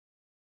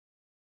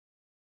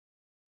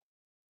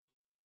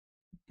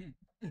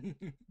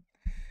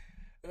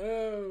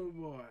Oh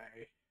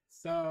boy.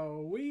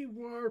 So we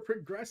were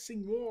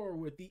progressing more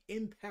with the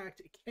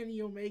Impact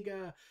Kenny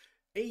Omega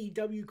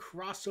AEW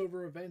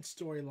crossover event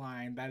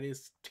storyline that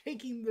is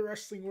taking the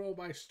wrestling world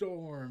by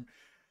storm.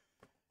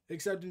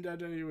 Except in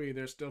WWE,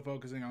 they're still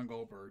focusing on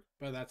Goldberg,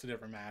 but that's a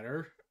different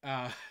matter.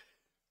 Oh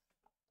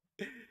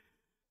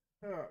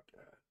god.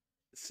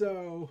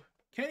 So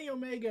Kenny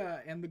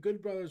Omega and the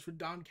Good Brothers with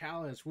Don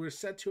Callis were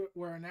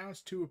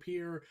announced to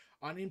appear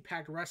on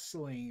Impact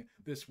Wrestling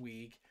this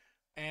week,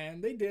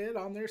 and they did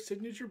on their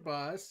signature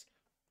bus,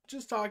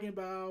 just talking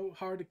about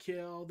Hard to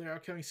Kill, their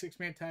upcoming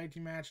 6-man tag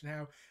team match, and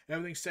how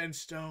everything's set in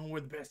stone.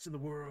 We're the best in the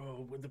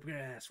world. We're the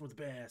best. We're the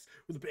best.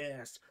 We're the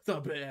best. The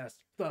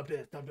best. The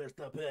best. The best.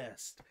 The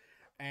best.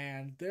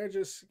 And they're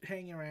just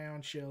hanging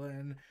around,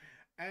 chilling.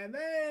 And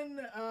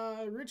then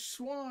Rich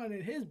Swann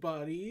and his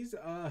buddies,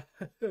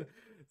 the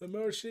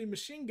Motor City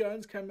Machine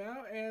Guns, come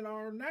out and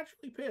are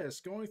naturally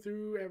pissed, going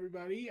through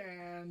everybody,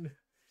 and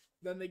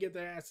then they get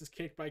their asses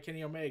kicked by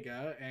Kenny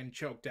Omega and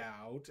choked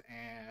out,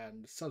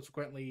 and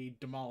subsequently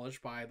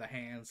demolished by the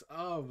hands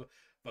of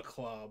the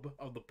club,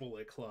 of the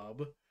Bullet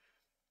Club,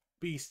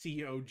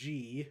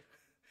 BCOG,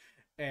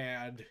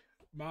 and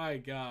my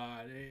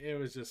god, it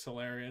was just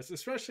hilarious,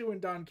 especially when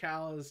Don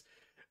Callis,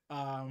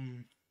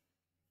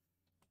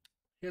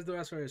 here's the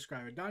best way to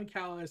describe it. Don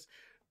Callis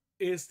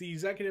is the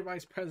executive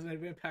vice president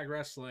of Impact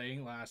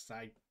Wrestling, last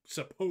I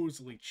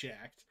supposedly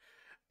checked.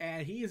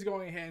 And he is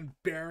going ahead and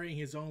burying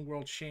his own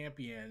world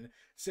champion,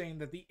 saying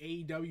that the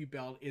AEW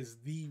belt is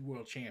the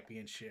world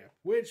championship,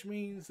 which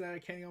means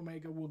that Kenny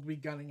Omega will be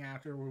gunning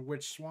after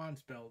Rich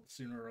Swann's belt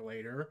sooner or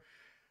later.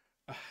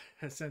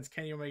 Since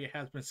Kenny Omega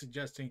has been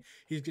suggesting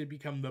he's going to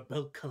become the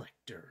belt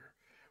collector,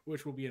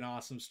 which will be an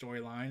awesome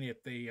storyline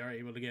if they are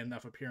able to get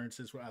enough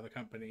appearances with other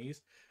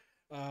companies.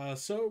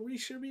 So we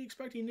should be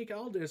expecting Nick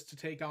Aldis to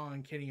take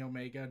on Kenny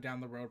Omega down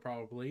the road,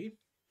 probably.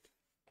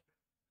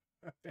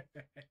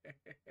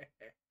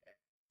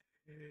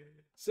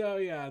 So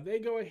yeah, they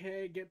go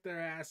ahead, get their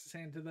asses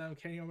handed to them.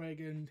 Kenny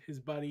Omega and his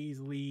buddies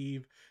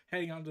leave,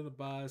 heading onto the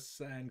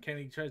bus, and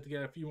Kenny tries to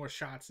get a few more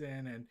shots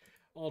in and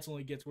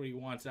ultimately gets what he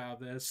wants out of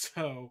this.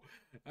 So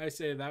I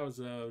say that was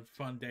a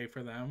fun day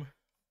for them.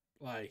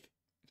 Like,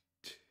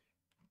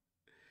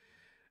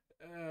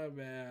 oh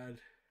man.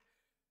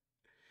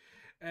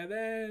 And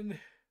then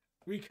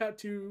we cut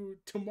to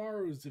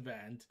tomorrow's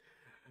event.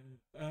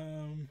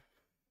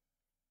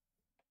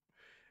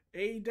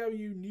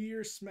 AEW New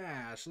Year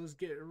Smash. Let's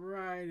get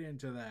right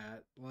into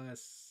that.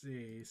 Let's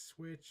see.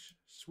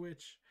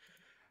 Switch.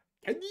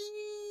 Kenny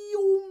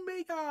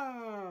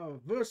Omega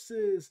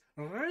versus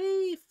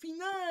Rey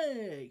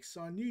Fenix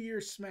on New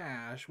Year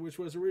Smash, which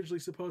was originally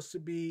supposed to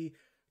be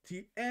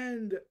to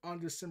end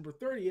on December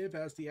 30th,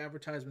 as the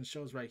advertisement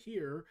shows right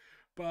here.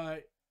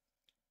 But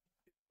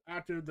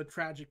after the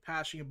tragic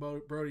passing of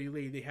Brody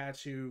Lee, they had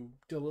to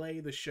delay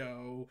the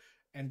show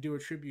and do a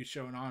tribute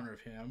show in honor of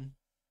him.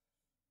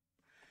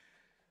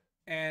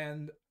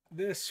 And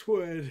this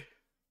would,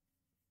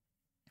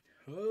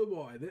 oh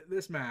boy,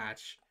 this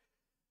match,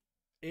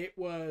 it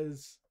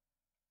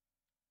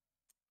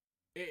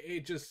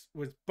just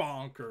was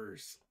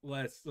bonkers.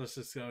 Let's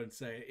just go and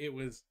say it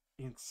was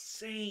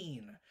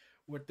insane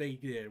what they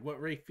did,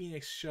 what Rey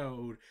Fenix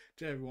showed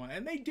to everyone.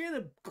 And they did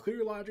a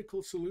clear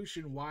logical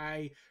solution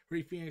why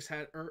Rey Fenix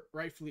had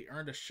rightfully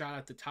earned a shot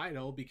at the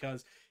title,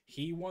 because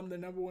he won the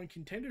 #1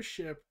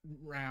 contendership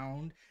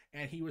round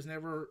and he was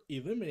never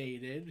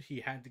eliminated. He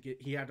had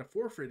to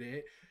forfeit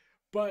it.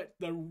 But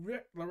the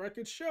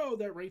records show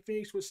that Rey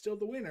Fenix was still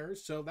the winner,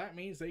 so that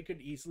means they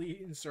could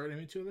easily insert him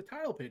into the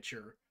title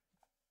picture.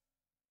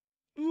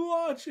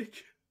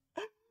 Logic!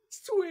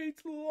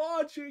 Sweet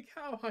logic!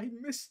 How I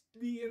missed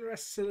the in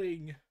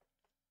wrestling.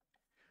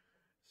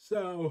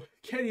 So,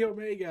 Kenny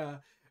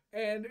Omega.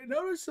 And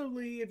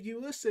noticeably, if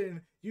you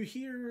listen, you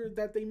hear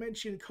that they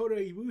mention Kota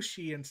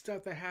Ibushi and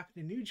stuff that happened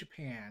in New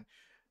Japan.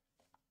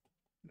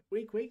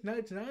 Wink, wink,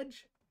 nudge,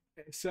 nudge.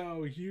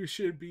 So you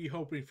should be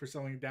hoping for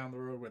something down the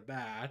road with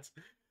that.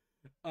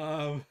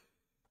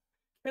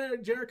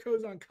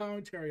 Jericho's on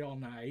commentary all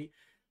night.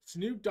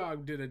 Snoop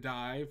Dogg did a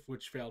dive,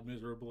 which failed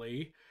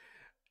miserably.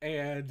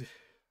 And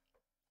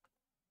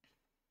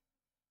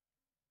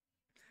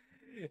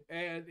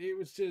it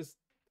was just,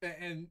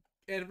 and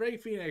Rey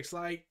Fenix,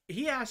 like,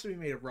 he has to be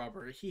made of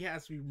rubber. He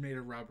has to be made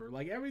of rubber.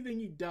 Like, everything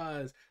he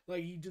does,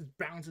 like, he just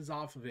bounces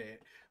off of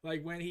it.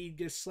 Like, when he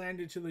gets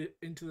slammed into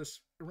the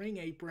ring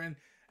apron,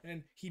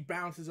 and he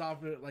bounces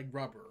off of it like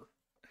rubber.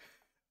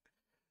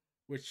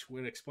 Which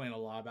would explain a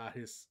lot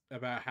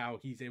about how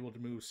he's able to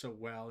move so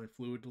well and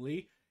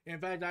fluidly. In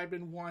fact, I've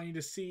been wanting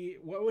to see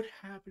what would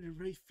happen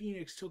if Rey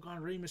Fenix took on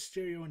Rey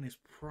Mysterio in his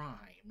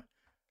prime.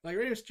 Like,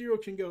 Rey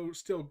Mysterio can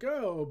still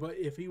go, but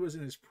if he was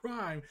in his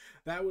prime,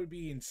 that would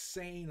be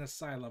insane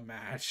asylum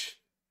match.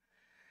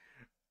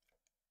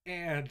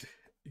 And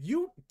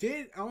you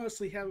did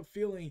honestly have a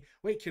feeling,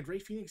 wait, could Rey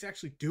Fenix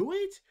actually do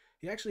it?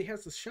 He actually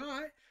has the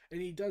shot,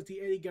 and he does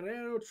the Eddie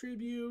Guerrero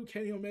tribute,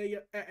 Kenny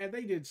Omega, and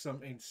they did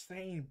some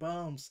insane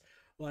bumps,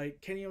 like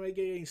Kenny Omega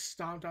getting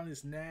stomped on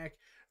his neck,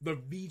 the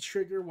V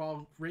trigger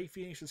while Rey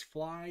Fenix is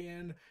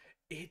flying.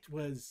 It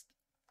was,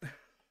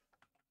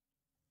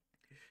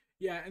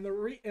 yeah, and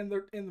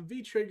the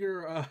V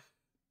trigger,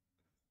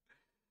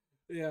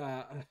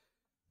 yeah,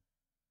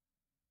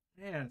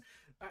 man,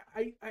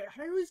 I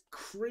always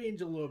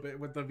cringe a little bit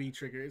with the V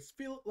trigger. It's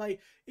feel like,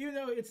 even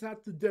though it's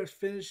not the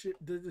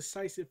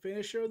decisive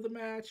finisher of the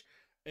match,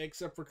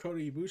 except for Kota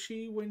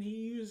Ibushi when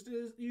he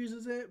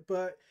uses it,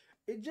 but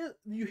it just,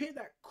 you hear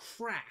that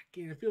crack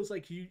and it feels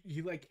like you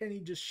like Kenny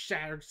just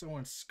shattered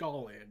someone's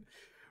skull in.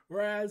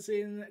 Whereas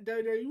in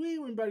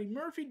WWE, when Buddy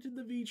Murphy did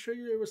the V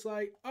trigger, it was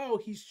like, oh,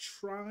 he's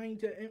trying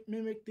to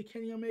mimic the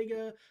Kenny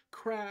Omega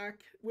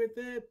crack with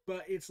it,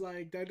 but it's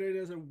like WWE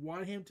doesn't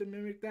want him to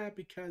mimic that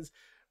because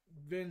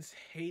Vince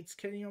hates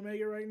Kenny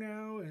Omega right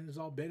now and is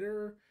all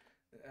bitter.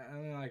 I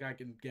mean, like, I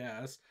can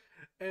guess.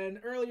 And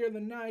earlier in the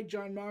night,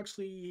 Jon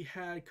Moxley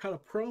had cut a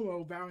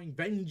promo vowing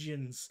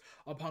vengeance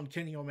upon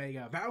Kenny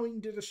Omega, vowing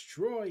to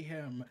destroy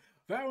him,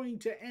 vowing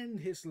to end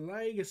his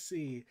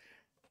legacy.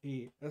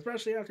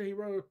 Especially after he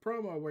wrote a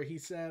promo where he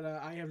said,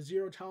 I have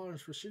zero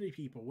tolerance for shitty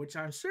people, which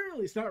I'm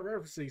certainly is not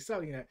referencing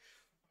something that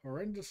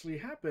horrendously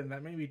happened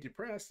that made me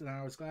depressed, and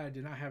I was glad I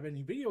did not have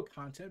any video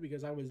content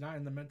because I was not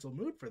in the mental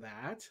mood for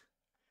that.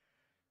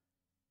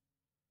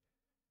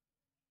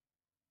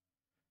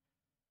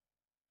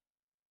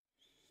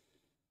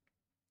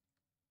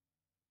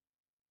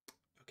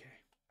 Okay.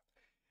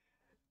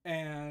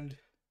 And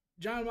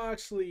Jon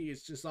Moxley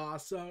is just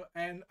awesome,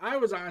 and I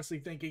was honestly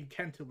thinking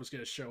Kenta was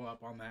going to show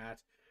up on that,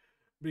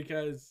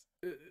 because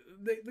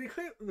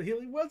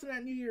he wasn't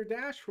at New Year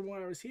Dash from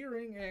what I was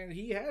hearing, and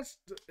he has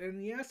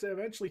to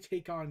eventually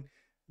take on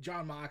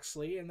Jon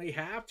Moxley, and they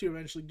have to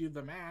eventually do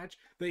the match.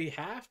 They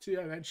have to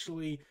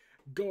eventually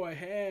go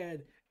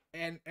ahead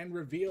and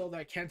reveal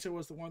that Kenta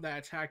was the one that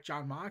attacked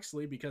Jon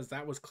Moxley, because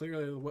that was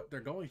clearly what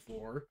they're going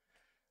for.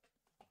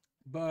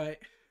 But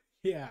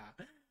yeah,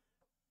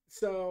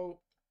 so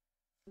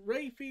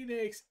Rey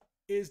Fenix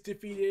is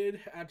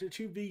defeated after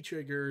 2 V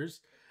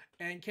triggers,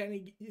 and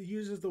Kenny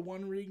uses the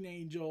One Ring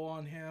Angel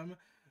on him,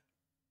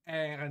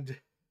 and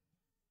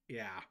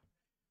yeah,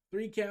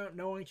 3 count,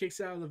 no one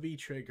kicks out of the V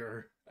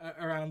trigger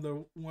around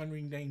the One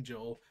Ring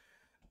Angel,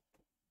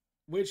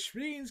 which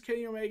means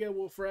Kenny Omega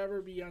will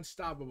forever be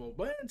unstoppable.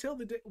 But until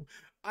the day,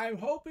 I'm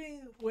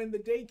hoping when the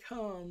day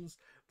comes,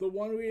 the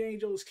One Ring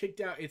Angel is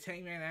kicked out, it's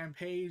Hangman and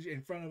Page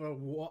in front of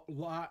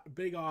a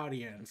big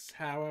audience.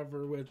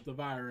 However, with the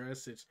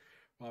virus, it's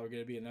probably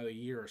going to be another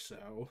year or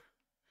so,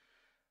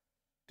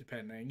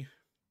 depending.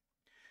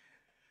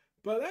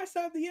 But that's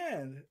not the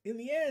end. In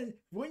the end,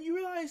 when you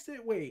realize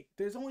that, wait,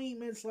 there's only 8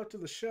 minutes left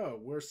of the show,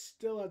 we're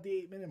still at the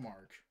 8-minute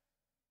mark.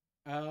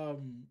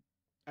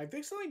 I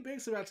think something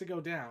big's about to go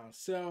down.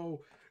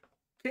 So,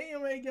 Kenny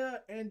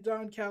Omega and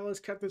Don Callis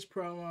cut this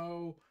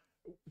promo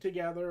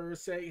together,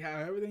 saying how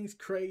everything's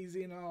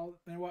crazy and all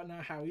and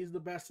whatnot, how he's the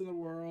best in the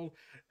world,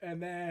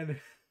 and then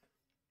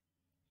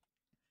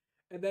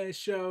it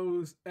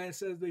shows and it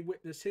says they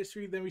witnessed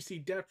history. Then we see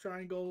Death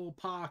Triangle,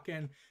 Pac,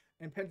 and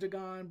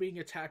Pentagon being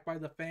attacked by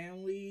the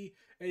family,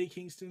 Eddie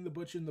Kingston, the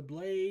Butcher, and the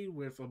Blade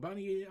with a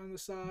bunny on the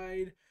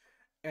side,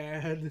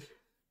 and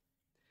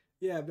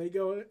yeah, they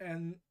go,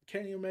 and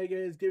Kenny Omega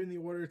is giving the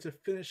order to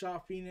finish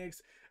off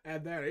Fenix,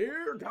 and then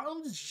here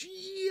comes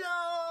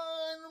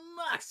Jon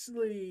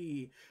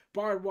Moxley,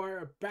 barbed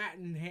wire bat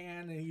in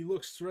hand, and he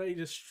looks ready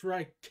to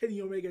strike Kenny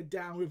Omega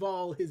down with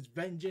all his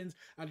vengeance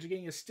after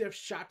getting a stiff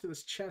shot to the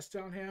chest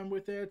on him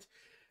with it.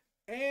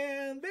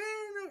 And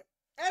then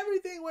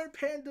everything went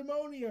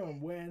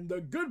pandemonium when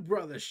the Good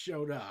Brothers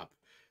showed up.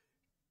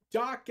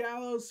 Doc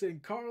Gallows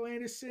and Karl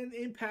Anderson,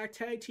 Impact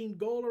Tag Team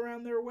Gold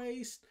around their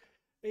waist,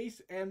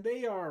 and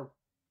they are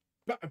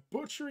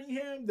butchering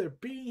him. They're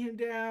beating him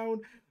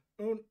down,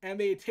 and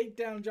they take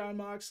down Jon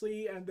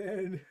Moxley, and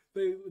then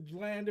they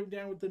land him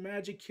down with the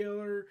Magic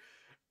Killer,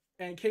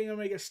 and Kenny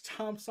Omega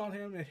stomps on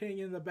him and hitting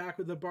him in the back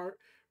with the barbed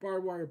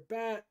wire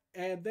bat,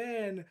 and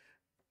then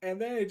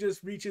it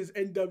just reaches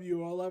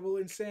NWO level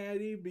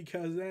insanity,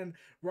 because then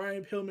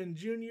Ryan Pillman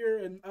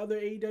Jr. and other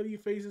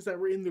AEW faces that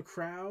were in the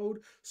crowd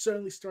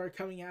suddenly started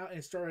coming out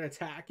and started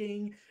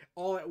attacking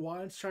all at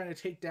once, trying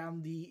to take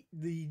down the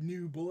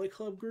new Bullet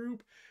Club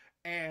group.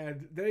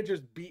 And they're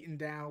just beaten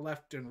down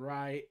left and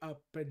right,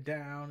 up and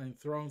down, and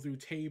thrown through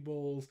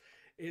tables.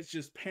 It's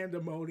just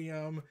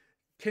pandemonium.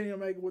 Kenny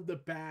Omega with the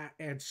bat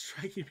and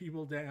striking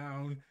people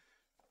down.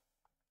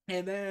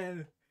 And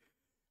then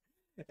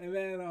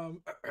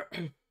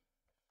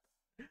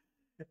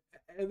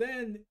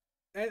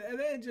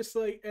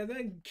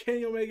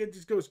Kenny Omega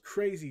just goes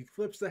crazy,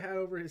 flips the hat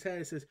over his head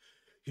and says,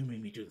 "You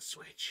made me do the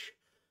switch.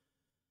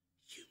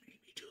 You made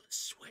me do the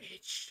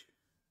switch."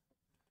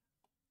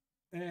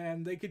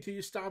 And they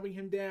continue stomping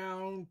him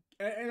down.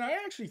 And I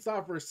actually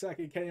thought for a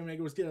second Kenny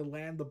Omega was going to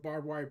land the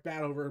barbed wire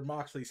bat over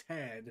Moxley's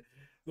head,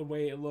 the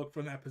way it looked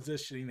from that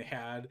positioning they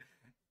had.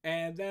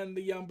 And then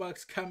the Young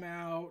Bucks come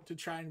out to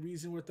try and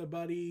reason with the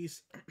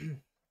buddies.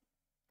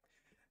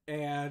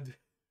 And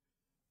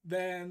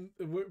then,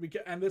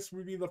 and this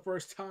would be the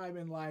first time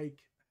in,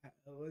 like,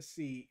 let's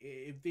see,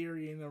 in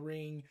theory, in the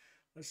ring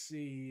let's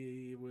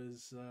see, it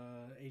was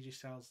AJ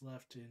Styles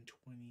left in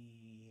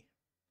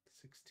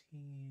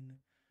 2016.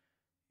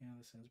 Yeah,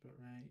 that sounds about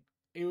right.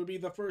 It would be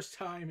the first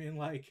time in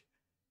like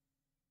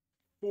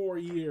 4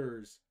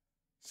 years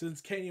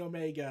since Kenny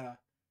Omega,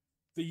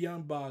 the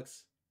Young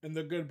Bucks, and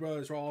the Good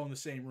Brothers were all in the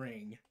same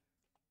ring.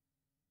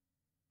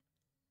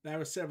 That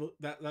was several.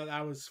 That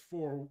was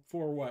for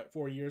what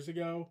 4 years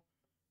ago,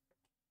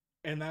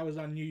 and that was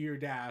on New Year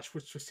Dash,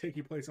 which was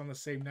taking place on the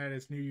same night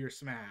as New Year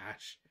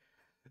Smash.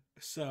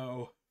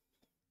 So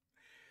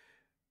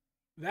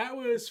that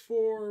was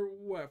for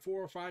what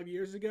 4 or 5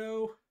 years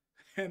ago,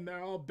 and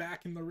they're all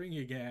back in the ring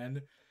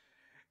again.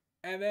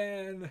 And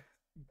then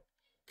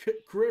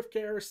Griff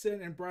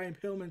Garrison and Brian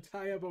Pillman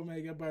tie up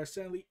Omega by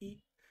suddenly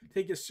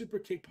take a super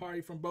kick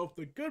party from both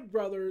the Good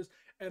Brothers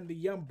and the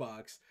Young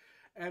Bucks.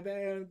 And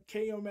then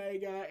Kenny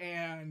Omega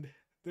and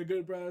the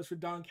Good Brothers for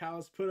Don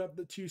Callis put up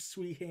the two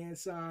sweet hand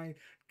sign.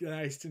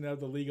 Nice to know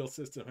the legal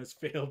system has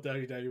failed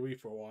WWE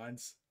for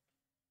once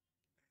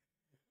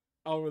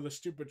over the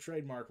stupid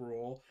trademark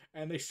rule.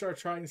 And they start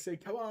trying to say,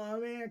 come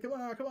on, man, come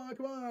on, come on,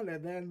 come on.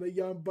 And then the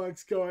Young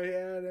Bucks go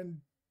ahead and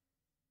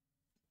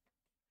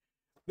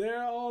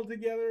they're all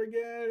together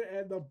again.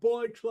 And the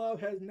Bullet Club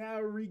has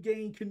now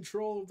regained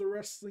control of the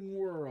wrestling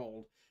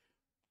world.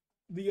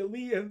 The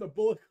Elite and the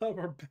Bullet Club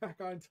are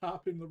back on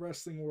top in the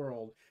wrestling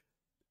world.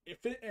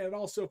 And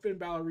also Finn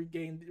Balor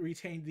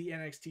retained the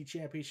NXT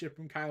Championship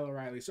from Kyle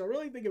O'Reilly. So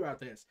really think about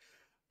this.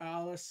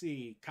 Let's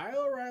see.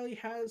 Kyle O'Reilly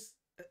has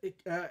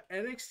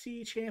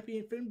NXT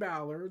champion Finn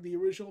Balor, the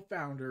original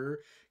founder.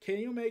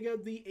 Kenny Omega,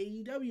 the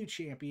AEW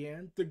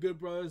champion. The Good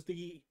Brothers,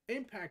 the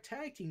Impact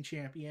Tag Team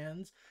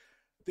champions.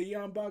 The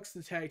Young Bucks,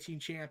 the Tag Team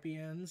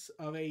champions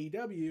of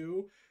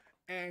AEW.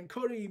 And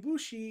Kota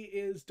Ibushi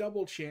is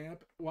double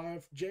champ,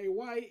 while Jay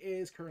White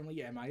is currently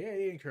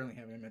MIA and currently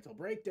having a mental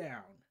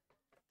breakdown.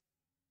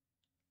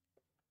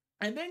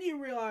 And then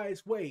you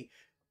realize, wait,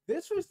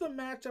 this was the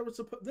match that was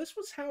supposed. This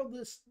was how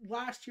this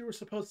last year was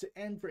supposed to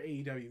end for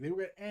AEW. They were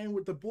going to end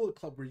with the Bullet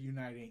Club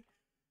reuniting.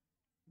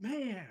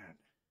 Man,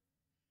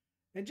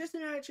 and just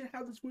imagine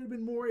how this would have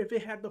been more if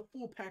it had the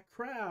full pack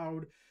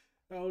crowd,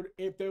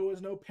 if there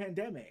was no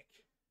pandemic.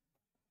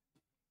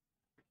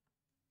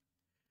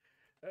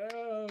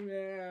 Oh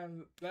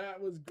man, that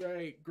was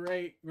great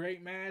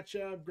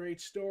matchup,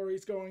 great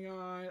stories going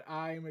on.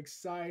 I'm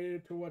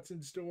excited for what's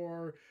in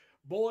store.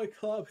 Bullet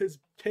Club is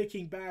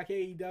taking back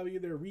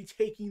AEW. They're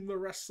retaking the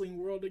wrestling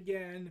world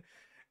again.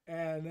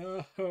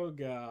 And oh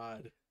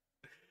god.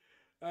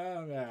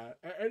 Oh man.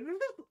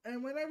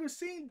 And when I was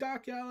seeing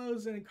Doc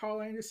Gallows and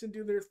Karl Anderson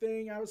do their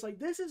thing, I was like,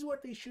 this is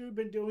what they should have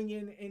been doing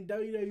in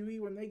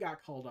WWE when they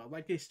got called up.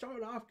 Like, they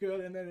started off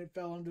good and then it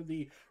fell into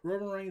the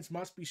Roman Reigns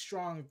must be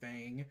strong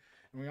thing.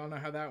 And we all know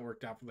how that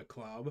worked out for the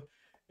club.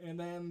 And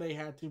then they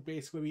had to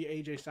basically be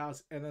AJ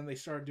Styles, and then they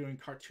started doing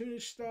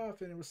cartoonish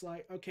stuff, and it was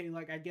like, okay,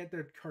 like, I get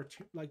they're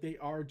cartoon, like, they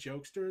are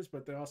jokesters,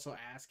 but they're also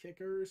ass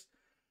kickers.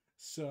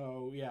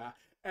 So yeah.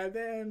 And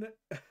then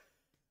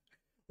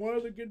one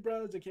of the Good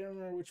Brothers, I can't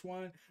remember which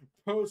one,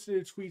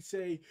 posted a tweet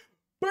saying,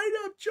 "Bait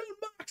up John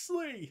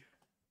Moxley,"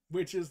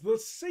 which is the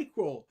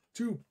sequel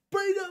to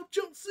 "Bait up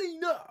John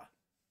Cena."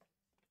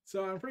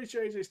 So I'm pretty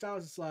sure AJ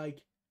Styles is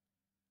like,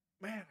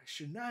 man, I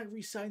should not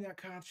re-sign that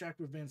contract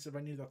with Vince if I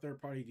knew the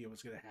third-party deal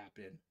was going to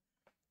happen.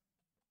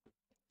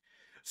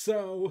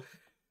 So,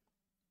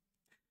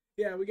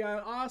 yeah, we got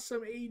an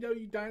awesome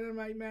AEW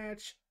Dynamite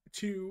match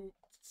to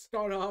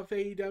start off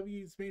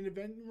AEW's main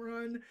event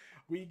run.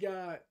 We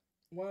got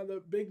one of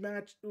the big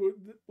match,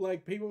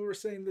 like, people were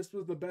saying this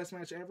was the best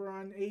match ever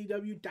on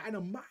AEW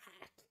Dynamite.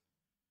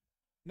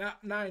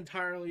 Not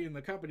entirely in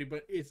the company,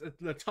 but it's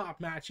the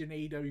top match in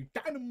AEW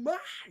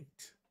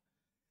Dynamite.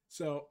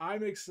 So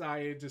I'm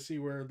excited to see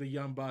where the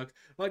Young Bucks,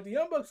 like, the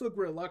Young Bucks look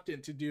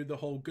reluctant to do the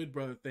whole Good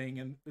Brother thing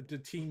and to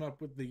team up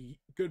with the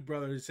Good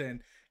Brothers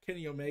and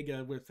Kenny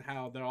Omega with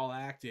how they're all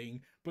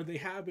acting, but they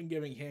have been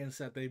giving hints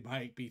that they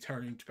might be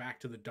turning back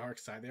to the dark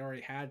side. They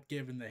already had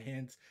given the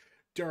hints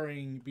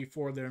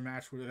before their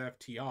match with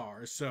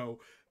FTR,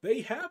 so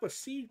they have a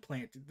seed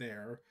planted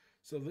there,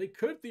 so they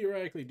could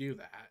theoretically do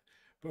that,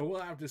 but we'll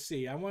have to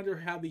see. I wonder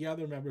how the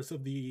other members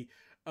of the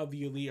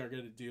Elite are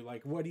going to do.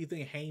 Like, what do you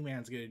think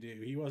Heyman's going to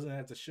do? He wasn't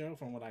at the show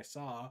from what I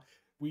saw.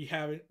 We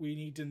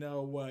need to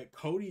know what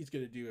Cody's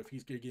going to do if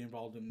he's going to get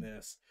involved in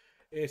this.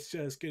 It's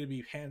just going to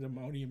be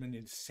pandemonium and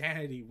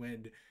insanity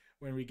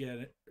when we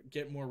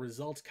get more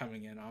results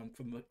coming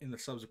in the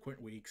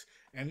subsequent weeks.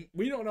 And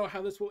we don't know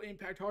how this will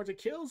impact Hard to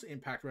Kill's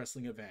Impact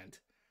Wrestling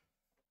event.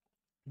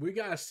 We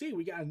got to see.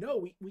 We got to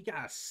know. We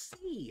got to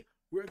see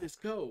where this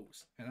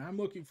goes. And I'm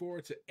looking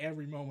forward to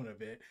every moment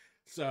of it.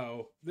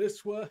 So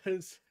this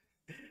was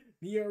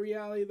Neo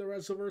Reality, the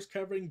WrestleVerse,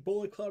 covering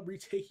Bullet Club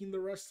retaking the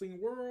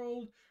wrestling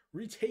world,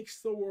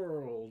 retakes the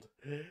world.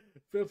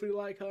 Feel free to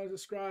like, comment,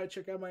 subscribe,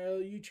 check out my other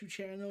YouTube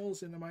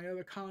channels and my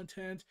other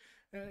content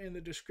in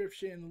the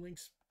description,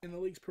 the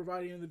links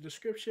provided in the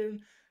description.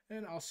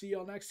 And I'll see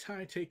y'all next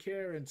time. Take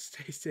care and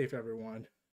stay safe, everyone.